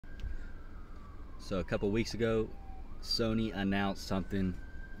So a couple weeks ago, Sony announced something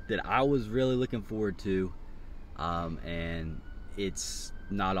that I was really looking forward to, and it's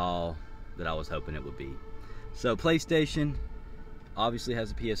not all that I was hoping it would be. So PlayStation obviously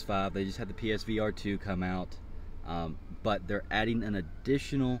has a PS5. They just had the PSVR 2 come out, but they're adding an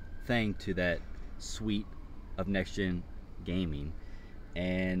additional thing to that suite of next-gen gaming,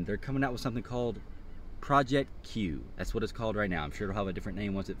 and they're coming out with something called Project Q. That's what it's called right now. I'm sure it'll have a different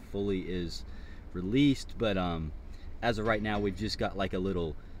name once it fully is released, but as of right now, we've just got like a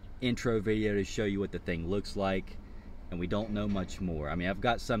little intro video to show you what the thing looks like, and we don't know much more. I mean, I've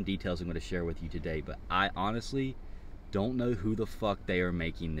got some details I'm going to share with you today, but I honestly don't know who the fuck they are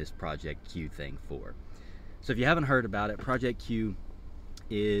making this Project Q thing for. So if you haven't heard about it, Project Q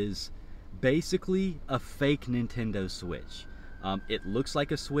is basically a fake Nintendo Switch. It looks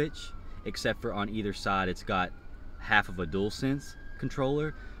like a Switch, except for on either side it's got half of a DualSense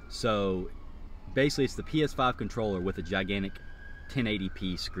controller. So basically it's the PS5 controller with a gigantic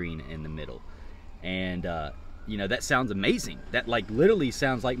 1080p screen in the middle. And you know, that sounds amazing. That like literally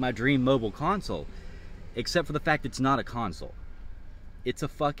sounds like my dream mobile console, except for the fact it's not a console. It's a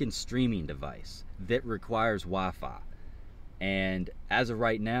fucking streaming device that requires Wi-Fi. And as of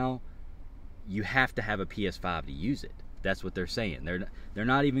right now, you have to have a PS5 to use it. That's what they're saying. They're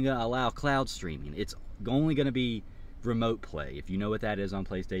not even going to allow cloud streaming. It's only going to be remote play. If you know what that is on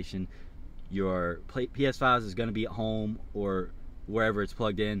PlayStation, your PS5 is going to be at home or wherever it's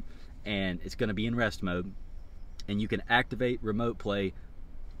plugged in, and it's going to be in rest mode, and you can activate remote play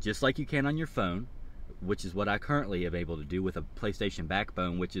just like you can on your phone, which is what I currently am able to do with a PlayStation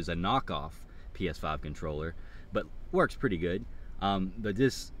Backbone, which is a knockoff PS5 controller, but works pretty good. But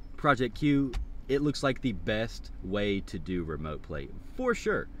this Project Q, it looks like the best way to do remote play, for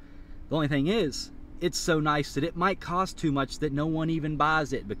sure. The only thing is, it's so nice that it might cost too much that no one even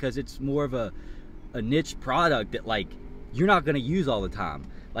buys it, because it's more of a niche product that like you're not going to use all the time.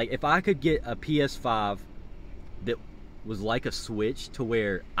 Like if I could get a PS5 that was like a Switch to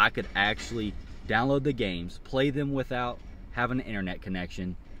where I could actually download the games, play them without having an internet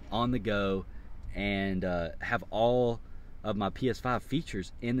connection, on the go, and have all of my PS5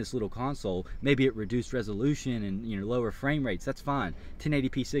 features in this little console, maybe at reduced resolution and, you know, lower frame rates, that's fine.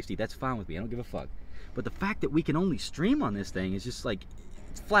 1080p 60, that's fine with me. I don't give a fuck. But the fact that we can only stream on this thing is just like,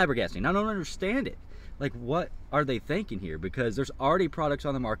 it's flabbergasting. I don't understand it. Like, what are they thinking here? Because there's already products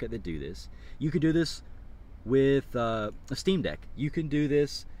on the market that do this. You could do this with a Steam Deck. You can do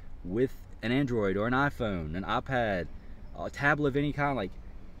this with an Android or an iPhone, an iPad, a tablet of any kind, like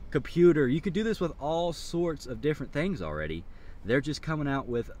computer. You could do this with all sorts of different things already. They're just coming out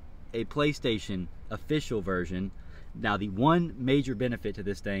with a PlayStation official version. Now, the one major benefit to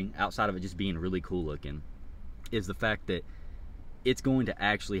this thing, outside of it just being really cool looking, is the fact that it's going to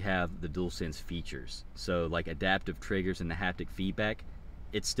actually have the DualSense features. So like adaptive triggers and the haptic feedback,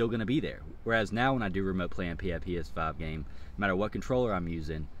 it's still going to be there. Whereas now when I do remote play on PS5 game, no matter what controller I'm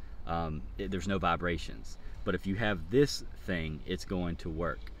using, there's no vibrations. But if you have this thing, it's going to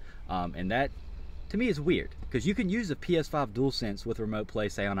work. And that, to me, is weird, because you can use a PS5 DualSense with remote play,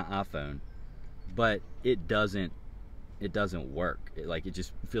 say on an iPhone, but it doesn't work. It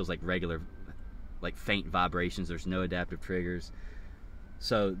just feels like regular, like faint vibrations. There's no adaptive triggers.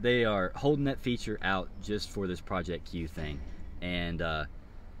 So they are holding that feature out just for this Project Q thing. And I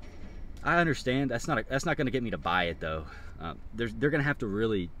understand that's not going to get me to buy it though. They're going to have to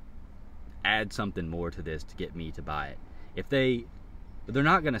really add something more to this to get me to buy it. They're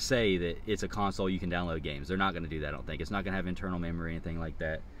not going to say that it's a console you can download games. They're not going to do that, I don't think. It's not going to have internal memory or anything like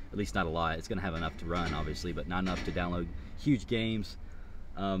that. At least not a lot. It's going to have enough to run, obviously, but not enough to download huge games.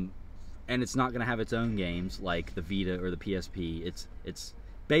 And it's not going to have its own games like the Vita or the PSP. It's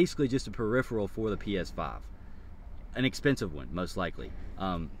basically just a peripheral for the PS5. An expensive one, most likely.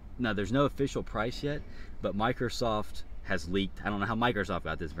 Now, there's no official price yet, but Microsoft has leaked. I don't know how Microsoft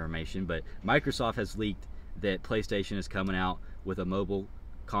got this information, but Microsoft has leaked that PlayStation is coming out with a mobile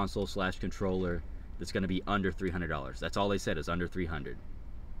console / controller that's going to be under $300. That's all they said, is under $300.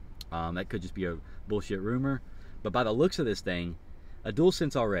 That could just be a bullshit rumor, but by the looks of this thing, a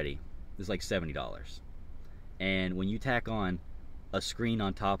DualSense already is like $70. And when you tack on a screen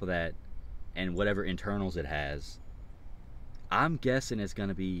on top of that and whatever internals it has, I'm guessing it's going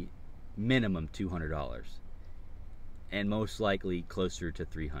to be minimum $200 and most likely closer to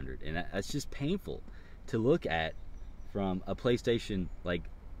 $300. And that's just painful to look at from a PlayStation like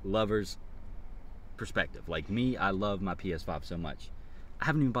lover's perspective. Like me, I love my PS5 so much. I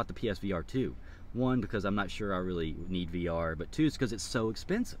haven't even bought the PSVR 2. One, because I'm not sure I really need VR, but two, it's because it's so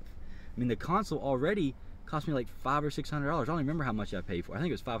expensive. I mean, the console already cost me like $500 or $600. I don't remember how much I paid for it. I think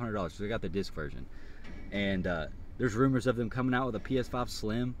it was $500 because I got the disc version. And there's rumors of them coming out with a PS5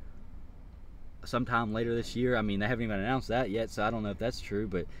 Slim sometime later this year. I mean, they haven't even announced that yet, so I don't know if that's true,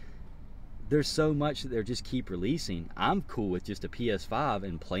 but there's so much that they're just keep releasing. I'm cool with just a PS5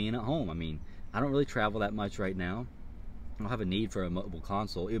 and playing at home. I mean, I don't really travel that much right now. I don't have a need for a mobile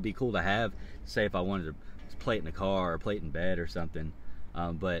console. It would be cool to have, say, if I wanted to play it in the car or play it in bed or something.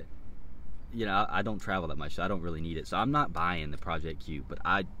 But, you know, I don't travel that much, so I don't really need it. So I'm not buying the Project Q, but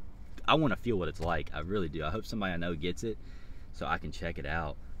I want to feel what it's like. I really do. I hope somebody I know gets it so I can check it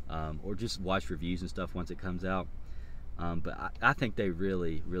out. Or just watch reviews and stuff once it comes out. But I think they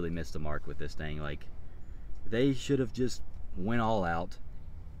really, really missed the mark with this thing. Like, they should have just went all out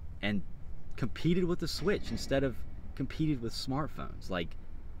and competed with the Switch instead of competed with smartphones. Like,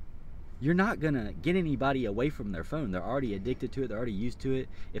 you're not gonna get anybody away from their phone. They're already addicted to it. They're already used to it.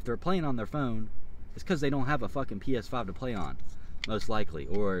 If they're playing on their phone, it's because they don't have a fucking PS5 to play on, most likely.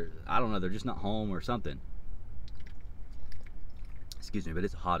 Or, I don't know, they're just not home or something. Excuse me, but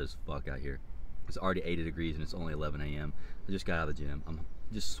it's hot as fuck out here. It's already 80 degrees and it's only 11 a.m. I just got out of the gym. I'm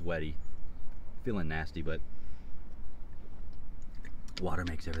just sweaty, feeling nasty, but water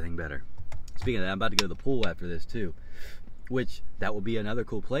makes everything better. Speaking of that, I'm about to go to the pool after this too, which that would be another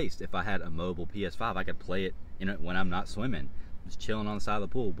cool place. If I had a mobile PS5, I could play it in it when I'm not swimming, just chilling on the side of the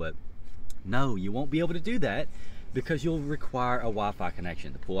pool. But no, you won't be able to do that because you'll require a Wi-Fi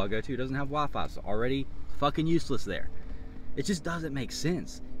connection. The pool I go to doesn't have Wi-Fi, so already fucking useless there. It just doesn't make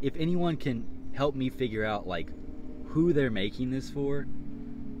sense. If anyone can help me figure out like who they're making this for,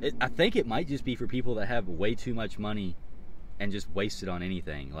 I think it might just be for people that have way too much money and just waste it on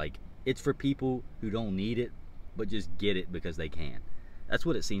anything. Like, it's for people who don't need it but just get it because they can. That's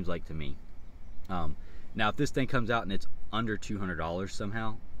what it seems like to me. Now if this thing comes out and it's under $200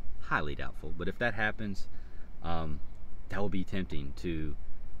 somehow, highly doubtful, but if that happens, that would be tempting to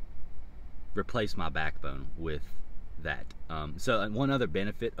replace my backbone with that. So one other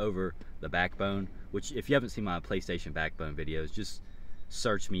benefit over the backbone, which if you haven't seen my PlayStation backbone videos, just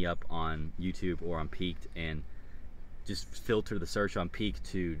search me up on YouTube or on Peaked and just filter the search on Peaked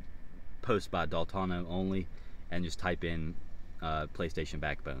to post by Daltano only and just type in PlayStation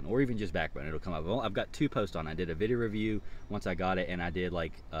backbone or even just backbone. It'll come up. Well, I've got 2 posts on it. I did a video review once I got it, and I did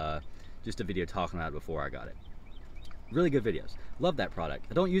like just a video talking about it before I got it. Really good videos. Love that product.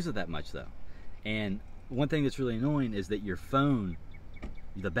 I don't use it that much though. And one thing that's really annoying is that your phone,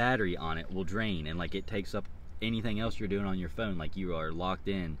 the battery on it will drain, and like it takes up anything else you're doing on your phone. Like, you are locked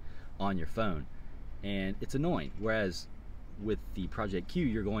in on your phone, and it's annoying. Whereas with the Project Q,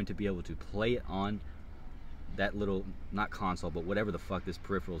 you're going to be able to play it on that little, not console, but whatever the fuck this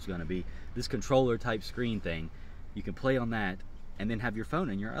peripheral is going to be, this controller type screen thing. You can play on that and then have your phone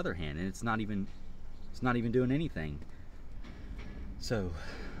in your other hand, and it's not even doing anything. So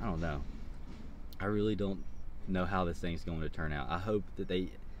I don't know. I really don't know how this thing's going to turn out. I hope that they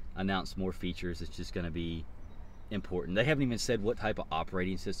announce more features. It's just going to be important. They haven't even said what type of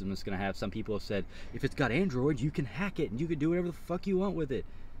operating system it's going to have. Some people have said if it's got Android, you can hack it and you can do whatever the fuck you want with it.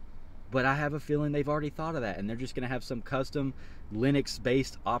 But I have a feeling they've already thought of that, and they're just going to have some custom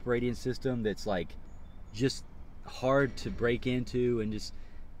Linux-based operating system that's like just hard to break into and just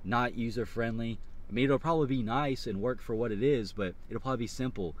not user-friendly. I mean, it'll probably be nice and work for what it is, but it'll probably be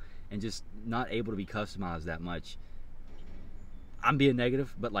simple and just not able to be customized that much. I'm being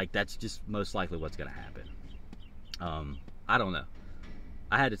negative, but like that's just most likely what's going to happen. I don't know.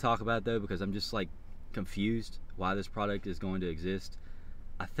 I had to talk about it though because I'm just like confused why this product is going to exist.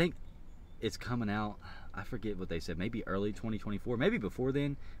 I think it's coming out, I forget what they said, maybe early 2024, maybe before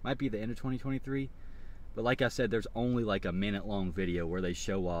then, might be the end of 2023. But like I said, there's only like a minute-long video where they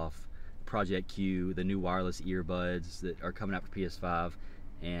show off Project Q, the new wireless earbuds that are coming out for PS5,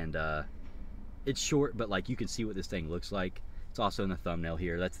 and it's short, but like you can see what this thing looks like. It's also in the thumbnail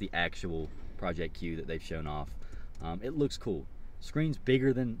here. That's the actual Project Q that they've shown off. It looks cool. Screen's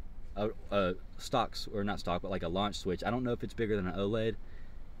bigger than a stock, or not stock, but like a launch Switch. I don't know if it's bigger than an OLED.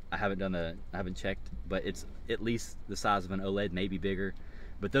 I haven't checked, but it's at least the size of an OLED, maybe bigger.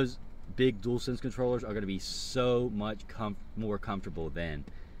 But those big DualSense controllers are going to be so much more comfortable than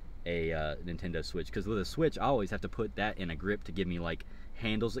a Nintendo Switch. Because with a Switch, I always have to put that in a grip to give me like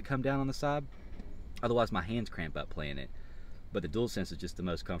handles that come down on the side. Otherwise, my hands cramp up playing it. But the DualSense is just the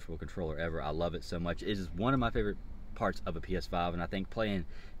most comfortable controller ever. I love it so much. It is one of my favorite parts of a PS5, and I think playing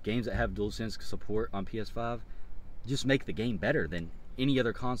games that have DualSense support on PS5 just make the game better than any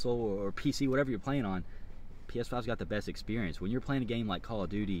other console or PC, whatever you're playing on. PS5's got the best experience. When you're playing a game like Call of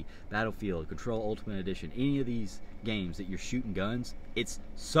Duty, Battlefield, Control Ultimate Edition, any of these games that you're shooting guns, it's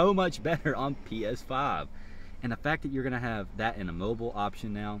so much better on PS5. And the fact that you're going to have that in a mobile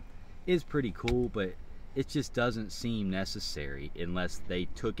option now is pretty cool, but it just doesn't seem necessary unless they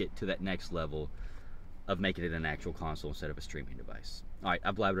took it to that next level of making it an actual console instead of a streaming device. Alright,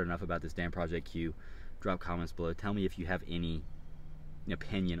 I've blabbered enough about this damn Project Q. Drop comments below. Tell me if you have any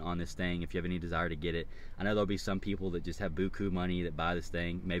opinion on this thing, if you have any desire to get it. I know there'll be some people that just have buku money that buy this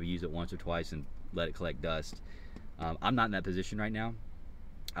thing, maybe use it once or twice and let it collect dust. I'm not in that position right now.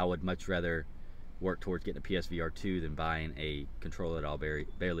 I would much rather work towards getting a PSVR 2 than buying a controller that I'll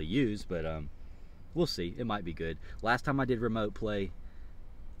barely use, but we'll see. It might be good. Last time I did remote play,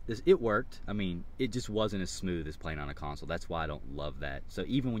 it worked. I mean, it just wasn't as smooth as playing on a console. That's why I don't love that. So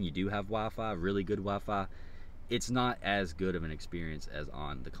even when you do have Wi-Fi, really good Wi-Fi, it's not as good of an experience as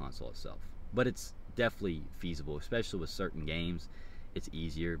on the console itself. But it's definitely feasible, especially with certain games. It's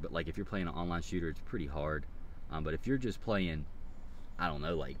easier, but like if you're playing an online shooter, it's pretty hard. But if you're just playing, I don't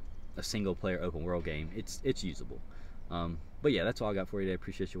know, like a single player open world game, it's usable. But yeah, that's all I got for you today.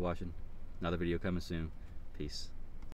 Appreciate you watching. Another video coming soon. Peace.